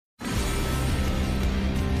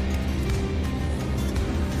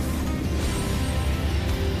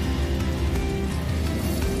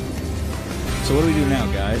So what do we do now,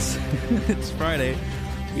 guys? It's Friday.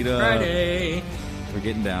 Friday. We're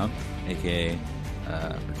getting down, a.k.a.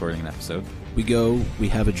 Recording an episode. We go, we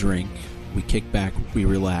have a drink, we kick back, we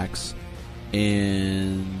relax,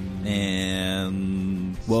 and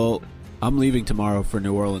well, I'm leaving tomorrow for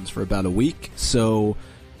New Orleans for about a week, so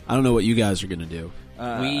I don't know what you guys are going to do.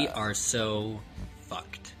 We are so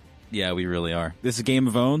fucked. Yeah, we really are. This is Game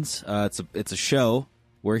of Owns. It's a show.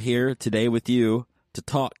 We're here today with you to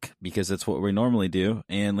talk, because that's what we normally do,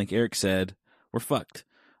 and like Eric said, we're fucked.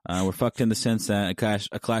 We're fucked in the sense that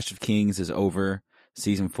A Clash of Kings is over,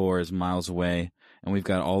 Season 4 is miles away, and we've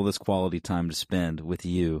got all this quality time to spend with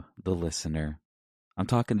you, the listener. I'm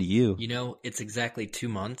talking to you. You know, it's exactly 2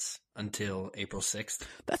 months until April 6th.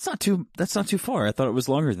 That's not too far. I thought it was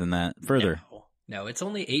longer than that. Further. No, it's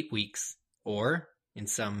only 8 weeks. Or, in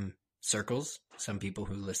some circles, some people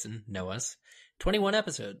who listen know us, 21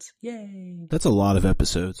 episodes. Yay! That's a lot of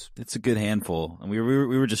episodes. It's a good handful. And we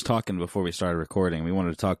were just talking before we started recording. We wanted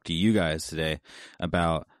to talk to you guys today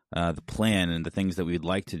about the plan and the things that we'd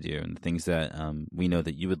like to do and the things that we know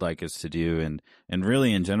that you would like us to do, and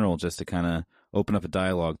really in general just to kind of open up a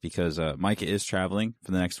dialogue, because Micah is traveling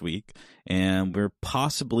for the next week, and we're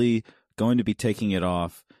possibly going to be taking it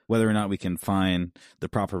off. Whether or not we can find the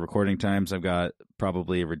proper recording times, I've got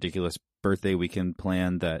probably a ridiculous birthday weekend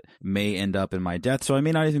planned that may end up in my death, so I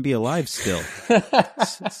may not even be alive still.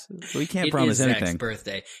 We can't promise anything. It is Zach's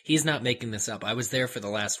birthday. He's not making this up. I was there for the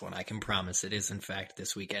last one. I can promise it is in fact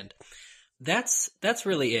this weekend. That's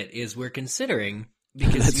really it. Is we're considering,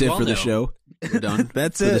 because that's it for the show. We're done.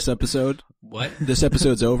 That's for it. This episode. What? This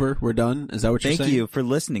episode's over. We're done. Is that what you're saying? Thank you for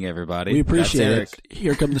listening, everybody. We appreciate That's it.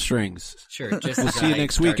 Here come the strings. Sure. Just We'll see you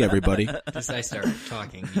next week, everybody. Just as I start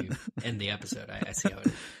talking, you end the episode. I see how it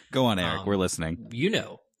is. Go on, Eric. We're listening. You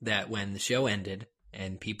know that when the show ended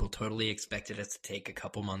and people totally expected us to take a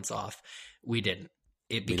couple months off, we didn't.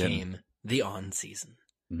 It became the on season.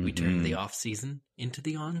 Mm-hmm. We turned the off season into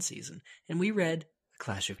the on season, and we read A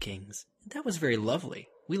Clash of Kings. That was very lovely.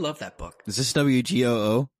 We love that book. Is this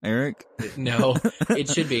WGOO, Eric? No, it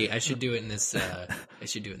should be. I should do it in this. I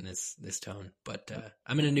should do it in this tone. But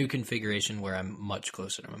I'm in a new configuration where I'm much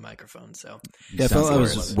closer to my microphone. So yeah, I felt I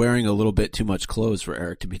was wearing a little bit too much clothes for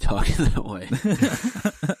Eric to be talking that way.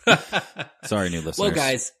 Sorry, new listeners. Well,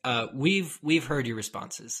 guys, we've heard your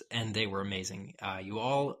responses, and they were amazing. You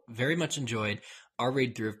all very much enjoyed our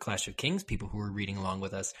read through of Clash of Kings. People who were reading along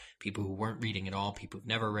with us, people who weren't reading at all, people who've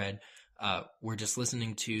never read. We're just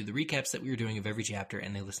listening to the recaps that we were doing of every chapter,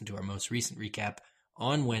 and they listened to our most recent recap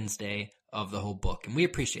on Wednesday of the whole book. And we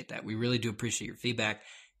appreciate that. We really do appreciate your feedback.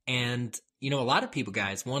 And, you know, a lot of people,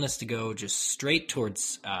 guys, want us to go just straight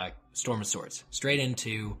towards Storm of Swords, straight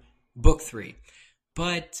into Book 3.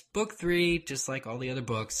 But Book 3, just like all the other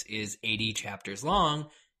books, is 80 chapters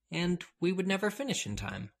long, and we would never finish in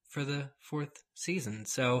time for the 4th season.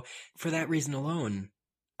 So for that reason alone,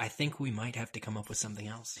 I think we might have to come up with something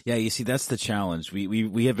else. Yeah, you see, that's the challenge.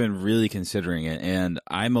 We have been really considering it, and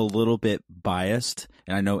I'm a little bit biased,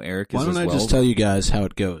 and I know Eric is as well. Why don't I just tell you guys how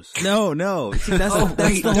it goes? No. See, that's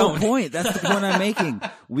the whole point. That's the point I'm making.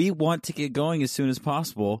 We want to get going as soon as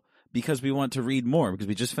possible because we want to read more, because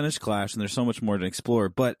we just finished Clash, and there's so much more to explore.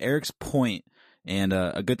 But Eric's point, and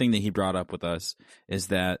a good thing that he brought up with us, is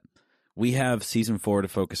that we have Season 4 to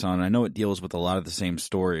focus on. I know it deals with a lot of the same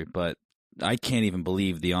story, but I can't even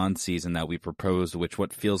believe the on season that we proposed, which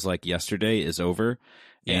what feels like yesterday, is over.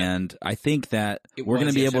 Yeah. And I think that we're going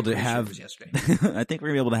to be able to have, I think we're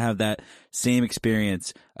going to be able to have that same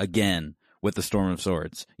experience again with the Storm of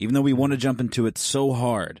Swords. Even though we want to jump into it so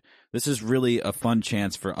hard, this is really a fun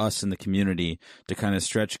chance for us in the community to kind of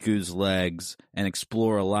stretch Goo's legs and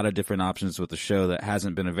explore a lot of different options with the show that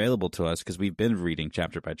hasn't been available to us, because we've been reading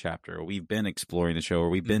chapter by chapter, or we've been exploring the show, or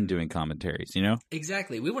we've been doing commentaries, you know?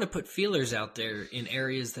 Exactly. We want to put feelers out there in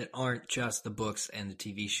areas that aren't just the books and the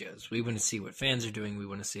TV shows. We want to see what fans are doing. We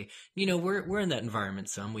want to see, you know, we're in that environment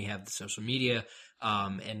some. We have the social media,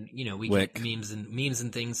 and, you know, we get memes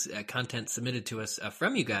and things, content submitted to us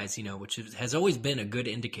from you guys, you know, which has always been a good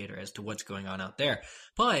indicator as to what's going on out there.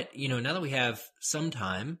 But, you know, now that we have some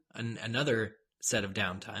time, another set of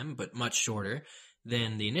downtime, but much shorter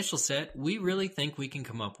than the initial set, we really think we can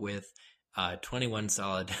come up with 21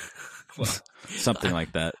 solid, well, something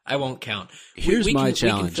like that. I won't count. Here's my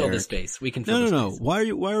challenge, We can fill Eric. the space. We can fill the No. space.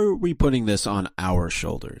 Why are we putting this on our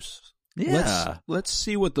shoulders? Yeah. Let's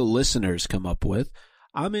see what the listeners come up with.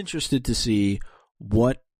 I'm interested to see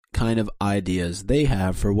what kind of ideas they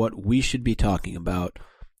have for what we should be talking about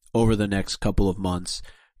over the next couple of months.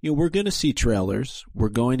 You know, we're going to see trailers. We're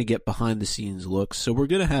going to get behind the scenes looks. So we're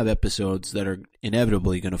going to have episodes that are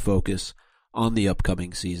inevitably going to focus on the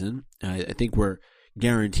upcoming season. I think we're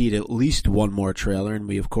guaranteed at least one more trailer, and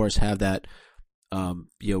we of course have that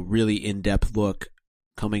really in-depth look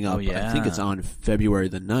coming up. Oh, yeah. I think it's on February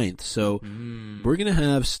the 9th. So we're going to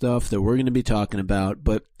have stuff that we're going to be talking about,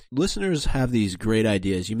 but listeners have these great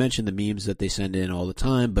ideas. You mentioned the memes that they send in all the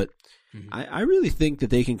time, but I really think that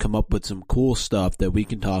they can come up with some cool stuff that we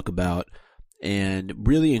can talk about and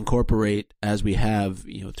really incorporate, as we have,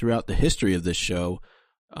 throughout the history of this show,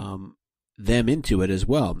 them into it as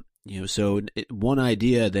well. So one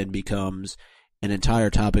idea then becomes an entire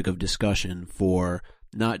topic of discussion for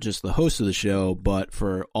not just the host of the show, but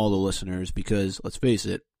for all the listeners, because let's face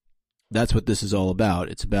it, that's what this is all about.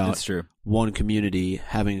 It's about That's true. one community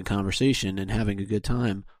having a conversation and having a good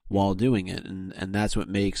time while doing it. And that's what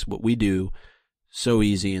makes what we do so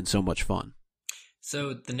easy and so much fun.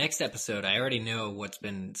 So the next episode, I already know what's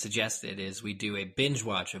been suggested, is we do a binge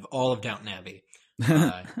watch of all of Downton Abbey,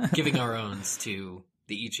 giving our owns to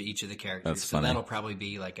each of the characters. That's so funny. that'll probably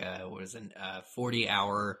be like a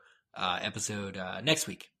 40-hour episode next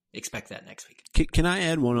week. Expect that next week. Can I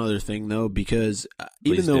add one other thing, though? Because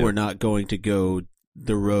Please even though do. we're not going to go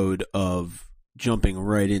the road of jumping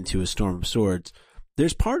right into A Storm of Swords,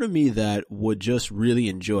 there's part of me that would just really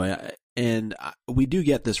enjoy, and we do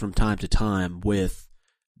get this from time to time with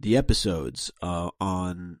the episodes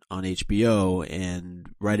on HBO, and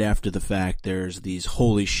right after the fact, there's these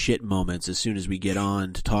holy shit moments as soon as we get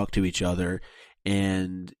on to talk to each other,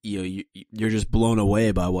 and you're just blown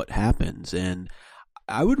away by what happens. And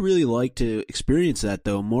I would really like to experience that,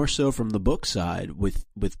 though, more so from the book side with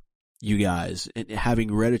you guys, and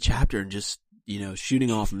having read a chapter and just shooting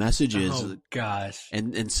off messages. Oh gosh.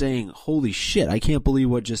 And saying, holy shit, I can't believe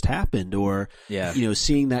what just happened. Or, Yeah.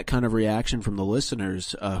 Seeing that kind of reaction from the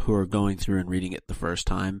listeners who are going through and reading it the first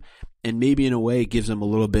time. And maybe in a way it gives them a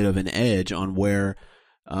little bit of an edge on where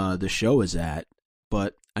the show is at.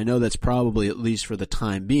 But I know that's probably, at least for the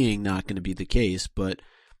time being, not going to be the case. But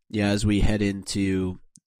yeah, as we head into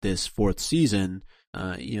this fourth season,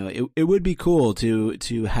 it would be cool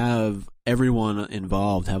to have everyone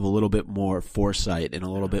involved have a little bit more foresight and a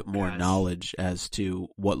little bit more knowledge as to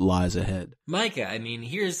what lies ahead. Micah, I mean,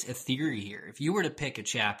 here's a theory here. If you were to pick a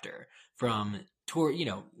chapter from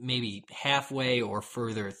maybe halfway or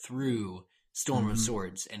further through Storm of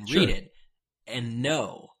Swords and read it and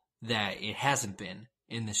know that it hasn't been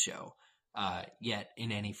in the show yet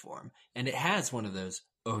in any form, and it has one of those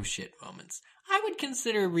oh shit moments, I would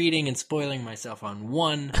consider reading and spoiling myself on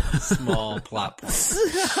one small plot point.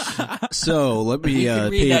 So let me We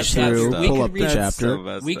could read that page chapter. through, We pull could up the read-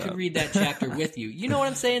 chapter. We could read that chapter with you. You know what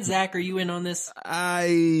I'm saying, Zach? Are you in on this?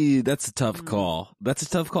 That's a tough call. That's a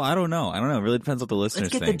tough call. I don't know. It really depends what the listeners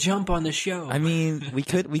Let's get the think. jump on the show. I mean, we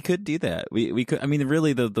could do that. We could. I mean,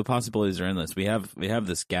 really, the possibilities are endless. We have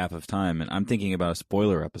this gap of time, and I'm thinking about a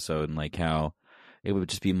spoiler episode and like how it would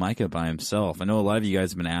just be Micah by himself. I know a lot of you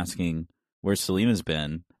guys have been asking where Selena's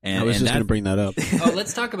been, and I was just going to bring that up. Oh,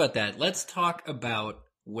 let's talk about that. Let's talk about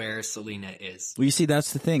where Selena is. Well, you see,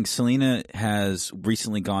 that's the thing. Selena has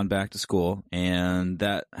recently gone back to school, and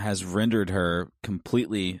that has rendered her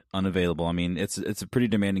completely unavailable. I mean, it's a pretty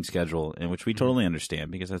demanding schedule, in which we totally understand,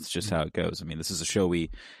 because that's just how it goes. I mean, this is a show we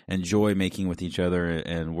enjoy making with each other,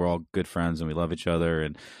 and we're all good friends, and we love each other,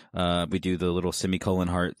 and we do the little semicolon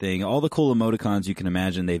heart thing. All the cool emoticons you can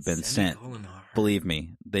imagine, they've been sent. Believe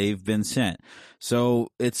me, they've been sent. So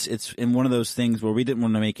it's in one of those things where we didn't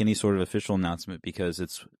want to make any sort of official announcement, because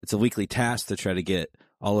it's a weekly task to try to get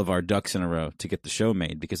all of our ducks in a row to get the show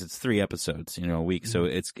made, because it's 3 episodes, a week. So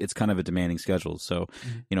it's kind of a demanding schedule. So,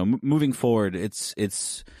 moving forward, it's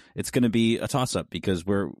going to be a toss up, because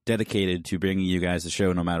we're dedicated to bringing you guys the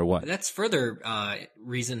show no matter what. That's further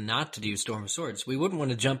reason not to do Storm of Swords. We wouldn't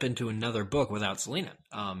want to jump into another book without Selena,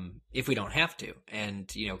 if we don't have to.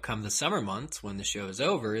 And come the summer months when the show is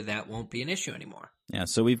over, that won't be an issue anymore. Yeah,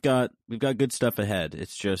 so we've got good stuff ahead.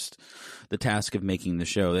 It's just the task of making the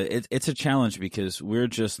show. It's a challenge, because we're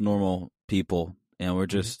just normal people, and we're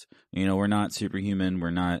just we're not superhuman.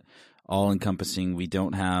 We're not all encompassing. We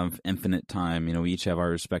don't have infinite time. We each have our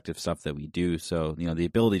respective stuff that we do. So the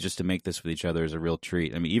ability just to make this with each other is a real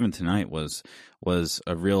treat. I mean, even tonight was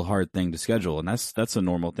a real hard thing to schedule, and that's a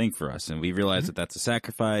normal thing for us. And we realize that that's a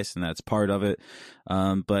sacrifice, and that's part of it.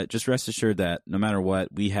 But just rest assured that no matter what,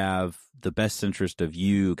 we have the best interest of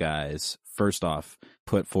you guys first off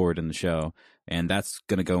put forward in the show. And that's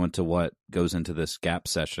going to go into what goes into this gap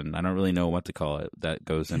session. I don't really know what to call it. That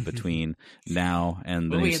goes in between now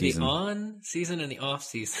and the new we have season. the on season and the off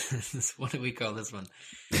season. What do we call this one?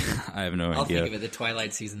 I have no I'll idea. think of it, the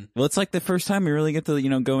Twilight season. Well, it's like the first time we really get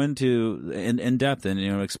to go into in depth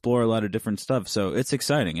and explore a lot of different stuff. So it's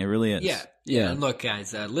exciting. It really is. Yeah. Yeah. And look,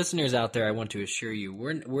 guys, listeners out there, I want to assure you,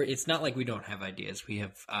 we're. It's not like we don't have ideas. We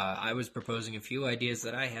have. I was proposing a few ideas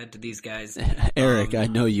that I had to these guys. Eric, I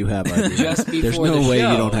know you have ideas. Just before There's no the way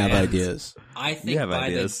show, you don't have and ideas. I think have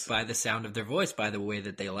ideas. by the sound of their voice, by the way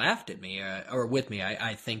that they laughed at me or with me,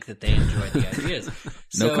 I think that they enjoyed the ideas.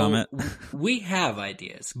 No comment. We have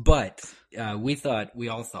ideas, but we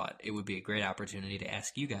all thought it would be a great opportunity to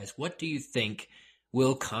ask you guys, what do you think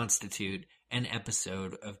will constitute an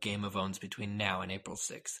episode of Game of Owns between now and April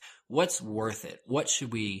 6th? What's worth it? What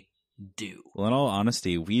should we do? Well, in all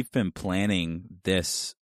honesty, we've been planning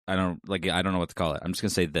this. I don't know what to call it. I'm just going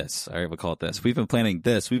to say this. All right, we'll call it this. We've been planning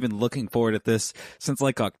this. We've been looking forward to this since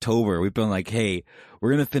like October. We've been like, hey,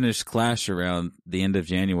 we're going to finish Clash around the end of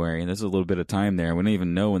January, and there's a little bit of time there. We don't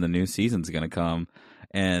even know when the new season's going to come.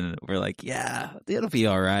 And we're like, yeah, it'll be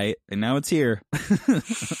all right. And now it's here.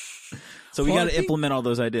 So we got to implement all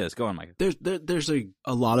those ideas. Go on, Mike. There's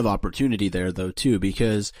a lot of opportunity there, though, too,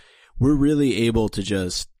 because we're really able to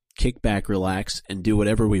just kick back, relax, and do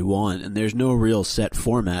whatever we want, and there's no real set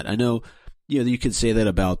format. I know, you could say that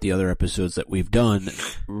about the other episodes that we've done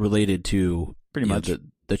related to pretty much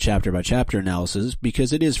the chapter-by-chapter analysis,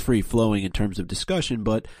 because it is free-flowing in terms of discussion,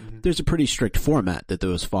 but there's a pretty strict format that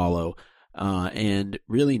those follow. And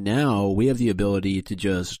really now we have the ability to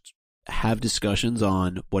just have discussions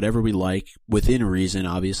on whatever we like within reason,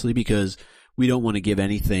 obviously, because we don't want to give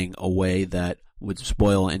anything away that would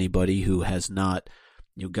spoil anybody who has not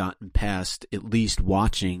gotten past at least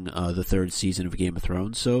watching the third season of Game of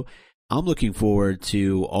Thrones. So I'm looking forward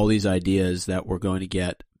to all these ideas that we're going to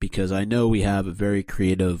get, because I know we have a very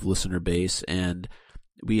creative listener base, and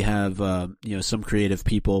we have some creative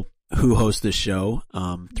people who host this show.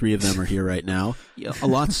 3 of them are here right now. A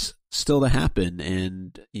lot's still to happen,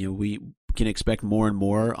 and we can expect more and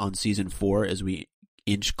more on season 4 as we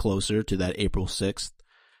inch closer to that April 6th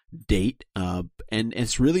date. And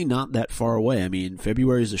it's really not that far away. I mean,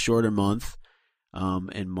 February is a shorter month,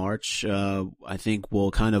 and March I think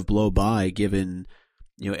will kind of blow by, given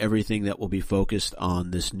everything that will be focused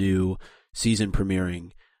on this new season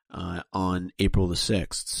premiering on April the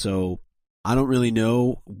 6th. So I don't really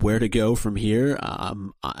know where to go from here.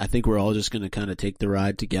 I think we're all just going to kind of take the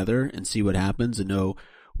ride together and see what happens. And know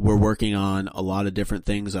we're working on a lot of different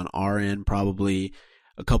things on our end, probably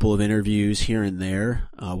a couple of interviews here and there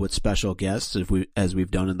with special guests as we've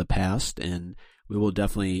done in the past. And we will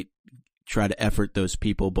definitely try to effort those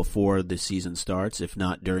people before the season starts, if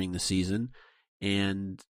not during the season.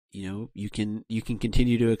 And, you can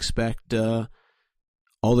continue to expect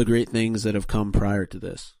all the great things that have come prior to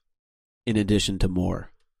this, in addition to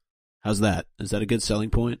more. How's that? Is that a good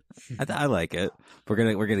selling point? I like it. We're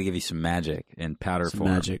gonna give you some magic in powder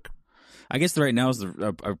form. Magic. I guess right now is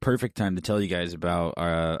a perfect time to tell you guys about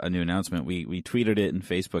a new announcement. We tweeted it and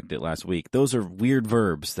Facebooked it last week. Those are weird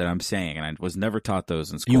verbs that I'm saying, and I was never taught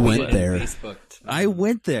those in school. You went there. I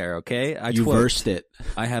went there, okay? You versed it.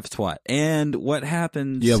 I have twat. And what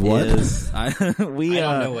happens You have what? is... I don't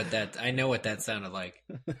know what that... I know what that sounded like.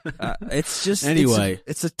 It's just... Anyway.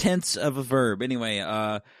 It's a tense of a verb. Anyway,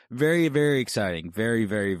 very, very exciting. Very,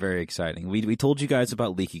 very, very exciting. We told you guys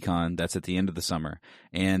about LeakyCon. That's at the end of the summer.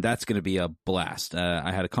 And that's going to be a blast.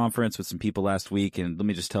 I had a conference with some people last week, and let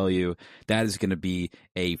me just tell you, that is going to be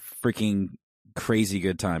a freaking crazy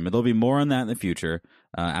good time. And there'll be more on that in the future,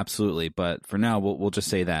 absolutely. But for now, we'll just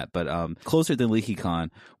say that. But closer than LeakyCon,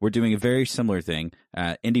 we're doing a very similar thing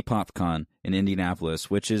at Indie PopCon in Indianapolis,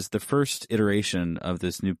 which is the first iteration of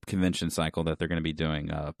this new convention cycle that they're going to be doing,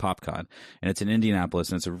 PopCon. And it's in Indianapolis,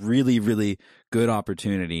 and it's a really, really good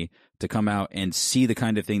opportunity to come out and see the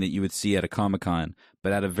kind of thing that you would see at a Comic-Con,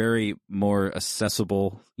 but at a very more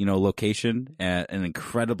accessible, location at an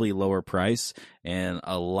incredibly lower price and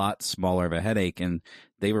a lot smaller of a headache. And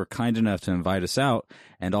they were kind enough to invite us out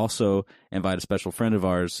and also invite a special friend of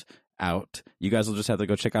ours out. You guys will just have to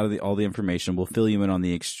go check out all the information. We'll fill you in on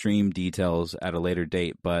the extreme details at a later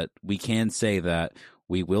date, but we can say that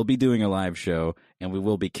we will be doing a live show and we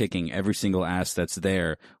will be kicking every single ass that's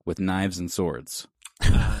there with knives and swords.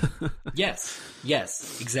 Yes,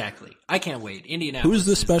 exactly. I can't wait. Indianapolis. Who's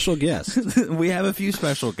the special guest? We have a few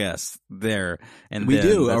special guests there, and we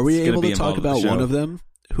do. Are we able to talk about one of them?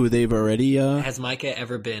 Who they've already? Has Micah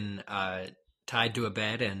ever been tied to a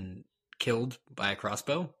bed and killed by a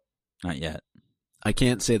crossbow? Not yet. I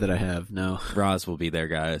can't say that I have. No. Roz will be there,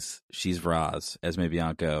 guys. She's Roz, Esme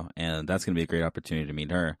Bianco, and that's going to be a great opportunity to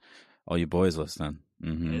meet her. All you boys listening.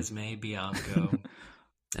 Mm-hmm. Esme Bianco.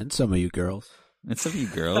 And some of you girls. And some of you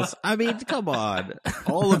girls. I mean, come on.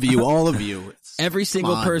 All of you. Every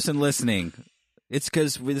single person listening. It's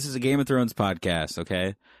because this is a Game of Thrones podcast,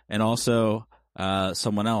 okay? And also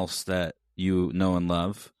someone else that you know and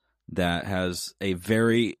love that has a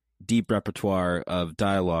very deep repertoire of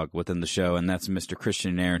dialogue within the show, and that's Mr.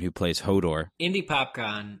 Christian Aaron, who plays Hodor. Indie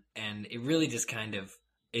PopCon, and it really just kind of,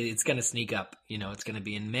 it's going to sneak up. It's going to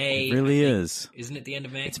be in May. It really is. Isn't it the end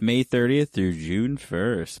of May? It's May 30th through June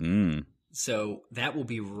 1st. So that will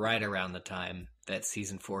be right around the time that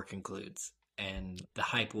season 4 concludes, and the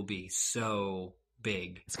hype will be so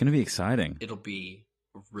big. It's going to be exciting. It'll be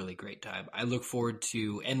a really great time. I look forward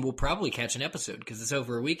to, and we'll probably catch an episode because it's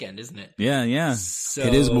over a weekend, isn't it? Yeah. So,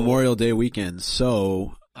 it is Memorial Day weekend,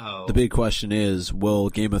 so the big question is, will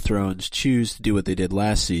Game of Thrones choose to do what they did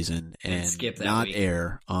last season and skip that not week.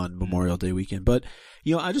 air on Memorial Day weekend? But,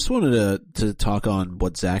 I just wanted to talk on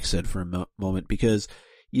what Zach said for a moment, because,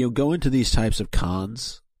 going to these types of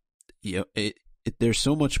cons, they're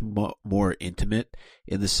so much more intimate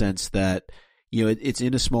in the sense that, it's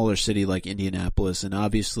in a smaller city like Indianapolis, and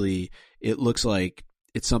obviously it looks like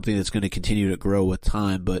it's something that's going to continue to grow with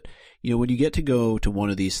time. But, when you get to go to one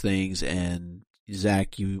of these things, and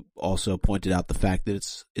Zach, you also pointed out the fact that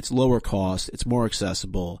it's lower cost, it's more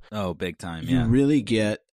accessible. Oh, big time, You yeah. really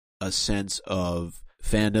get a sense of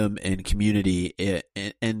fandom and community.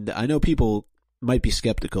 And I know people might be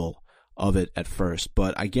skeptical of it at first,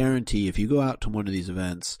 but I guarantee if you go out to one of these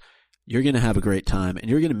events, you're going to have a great time, and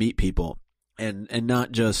you're going to meet people. And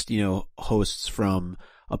not just, hosts from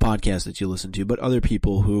a podcast that you listen to, but other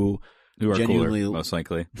people who are genuinely cooler, most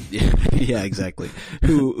likely. Yeah, exactly.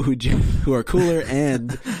 who are cooler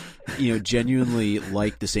and, genuinely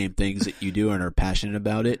like the same things that you do and are passionate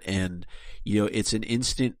about it. And, it's an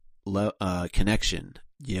instant connection.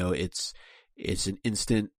 It's an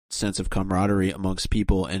instant sense of camaraderie amongst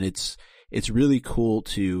people, and it's really cool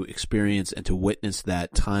to experience and to witness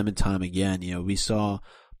that time and time again. We saw,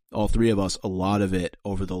 all three of us, a lot of it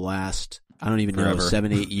over the last, I don't even know,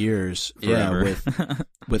 7-8 years. Yeah,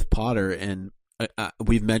 with Potter. And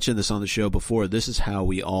we've mentioned this on the show before. This is how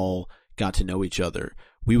we all got to know each other.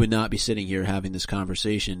 We would not be sitting here having this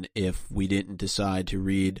conversation if we didn't decide to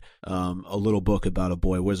read a little book about a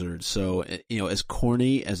boy wizard. So, as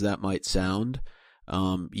corny as that might sound,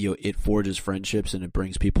 it forges friendships and it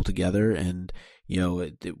brings people together. And,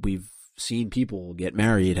 we've seen people get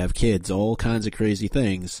married, have kids, all kinds of crazy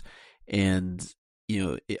things. And,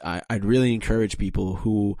 I'd really encourage people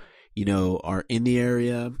who, are in the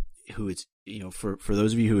area, who it's, for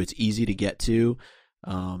those of you who it's easy to get to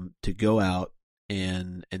go out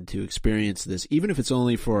and to experience this, even if it's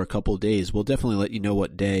only for a couple of days. We'll definitely let you know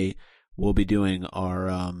what day we'll be doing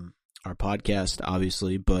our podcast,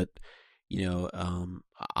 obviously, but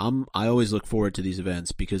I always look forward to these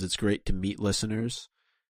events because it's great to meet listeners,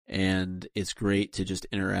 and it's great to just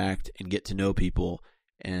interact and get to know people,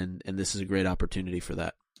 and this is a great opportunity for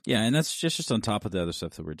that. Yeah, and that's just on top of the other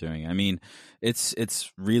stuff that we're doing. I mean,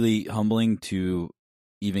 it's really humbling to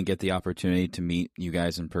even get the opportunity to meet you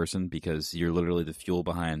guys in person, because you're literally the fuel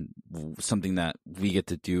behind something that we get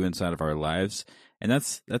to do inside of our lives, and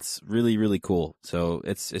that's really, really cool. So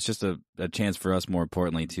it's just a chance for us, more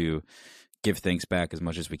importantly, to give thanks back as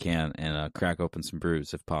much as we can and crack open some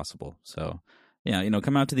brews if possible. So yeah,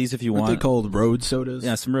 come out to these if you want. What they called road sodas?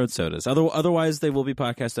 Yeah, some road sodas. Otherwise, they will be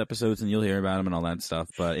podcast episodes, and you'll hear about them and all that stuff.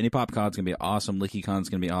 But Indie PopCon's going to be awesome. LeakyCon's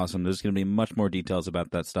going to be awesome. There's going to be much more details about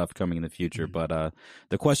that stuff coming in the future. Mm-hmm. But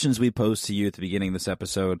the questions we posed to you at the beginning of this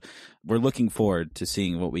episode, we're looking forward to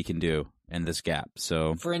seeing what we can do in this gap.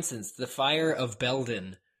 So, for instance, the Fire of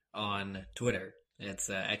Belden on Twitter, it's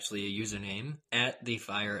actually a username, at the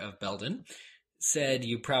Fire of Belden, said,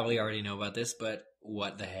 you probably already know about this, but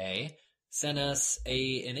what the hey? Sent us an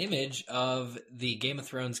image of the Game of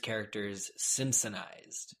Thrones characters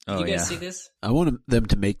Simpsonized. Did you guys see this? I want them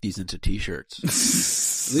to make these into T-shirts.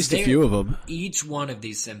 At least a few of them. Each one of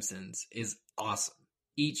these Simpsons is awesome.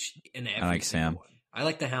 Each and every I like Sam. one. I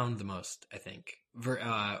like the Hound the most, I think.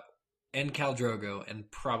 And Khal Drogo,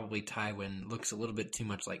 and probably Tywin looks a little bit too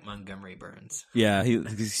much like Montgomery Burns. Yeah,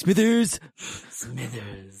 Smithers.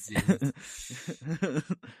 Smithers.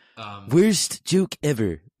 Worst joke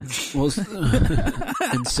ever. Well,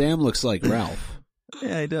 and Sam looks like Ralph.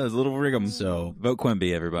 Yeah, he does. Little Righam. So vote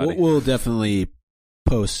Quimby, everybody. We'll definitely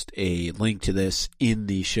post a link to this in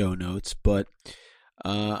the show notes. But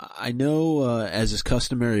I know, as is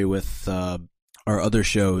customary with our other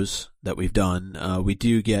shows that we've done, we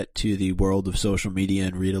do get to the world of social media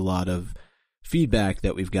and read a lot of feedback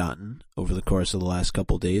that we've gotten over the course of the last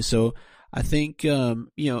couple of days. So I think,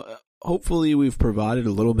 hopefully we've provided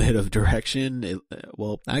a little bit of direction.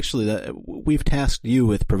 We've tasked you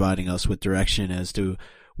with providing us with direction as to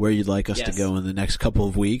where you'd like us to go in the next couple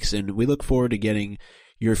of weeks. And we look forward to getting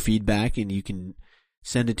your feedback, and you can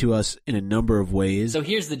send it to us in a number of ways. So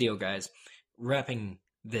here's the deal, guys. Wrapping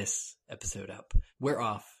this episode up. We're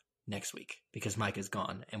off next week because Mike is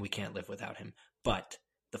gone and we can't live without him. But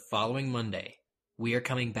the following Monday, we are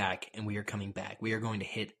coming back and we are coming back. We are going to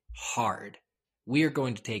hit hard. We are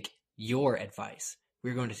going to take your advice.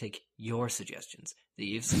 We're going to take your suggestions that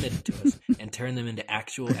you've submitted to us and turn them into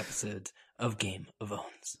actual episodes of Game of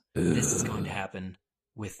Owns. This is going to happen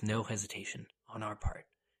with no hesitation on our part.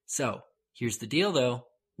 So, here's the deal though.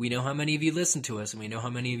 We know how many of you listen to us and we know how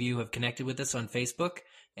many of you have connected with us on Facebook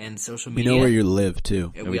and social media. We know where you live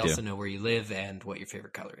too. We also know where you live and what your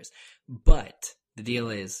favorite color is. But the deal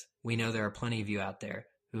is, we know there are plenty of you out there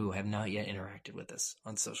who have not yet interacted with us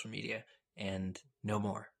on social media, and no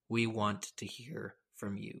more. We want to hear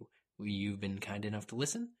from you. You've been kind enough to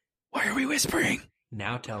listen. Why are we whispering?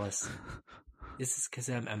 Now tell us. This is because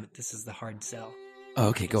this is the hard sell. Oh,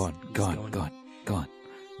 okay, go on.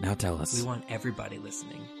 Now tell us. We want everybody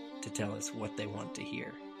listening to tell us what they want to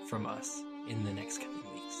hear from us in the next coming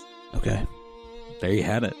weeks. Okay. There you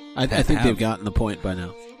had it. I think they've gotten the point by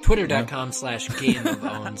now.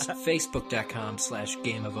 Twitter.com/GameOfOwns,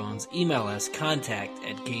 Facebook.com/GameOfOwns, email us,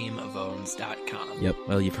 contact@GameOfOwns.com. Yep.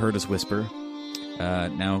 Well, you've heard us whisper.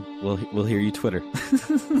 Now we'll hear you Twitter.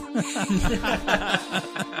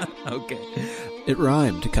 Okay. It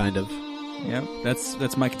rhymed, kind of. Yep.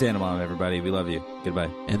 That's Mike Tannenbaum, everybody. We love you.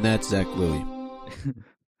 Goodbye. And that's Zach Louie.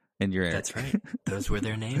 And you're Eric. That's right. Those were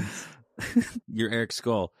their names. You're Eric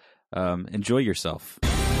Skull. Enjoy yourself.